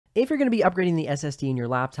If you're going to be upgrading the SSD in your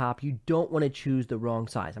laptop, you don't want to choose the wrong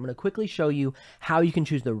size. I'm going to quickly show you how you can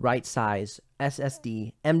choose the right size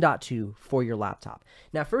SSD M.2 for your laptop.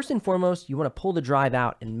 Now, first and foremost, you want to pull the drive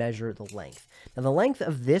out and measure the length. Now, the length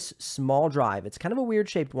of this small drive, it's kind of a weird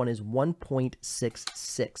shaped one, is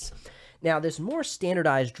 1.66. Now, this more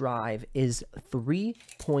standardized drive is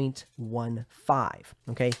 3.15,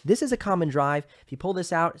 okay? This is a common drive. If you pull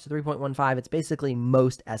this out, it's a 3.15. It's basically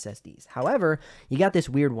most SSDs. However, you got this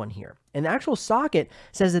weird one here. And the actual socket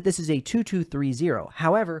says that this is a 2230.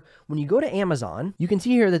 However, when you go to Amazon, you can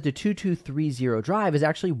see here that the 2230 drive is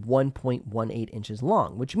actually 1.18 inches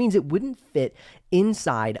long, which means it wouldn't fit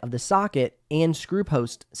inside of the socket and screw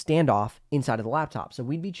post standoff inside of the laptop. So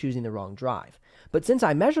we'd be choosing the wrong drive. But since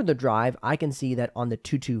I measured the drive, I can see that on the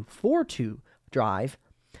 2242 drive,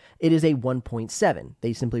 it is a 1.7.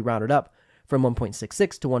 They simply rounded up from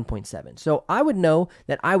 1.66 to 1.7. So I would know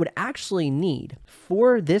that I would actually need,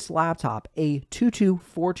 for this laptop, a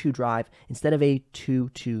 2242 drive instead of a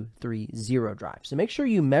 2230 drive. So make sure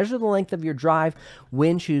you measure the length of your drive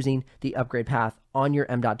when choosing the upgrade path on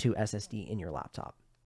your M.2 SSD in your laptop.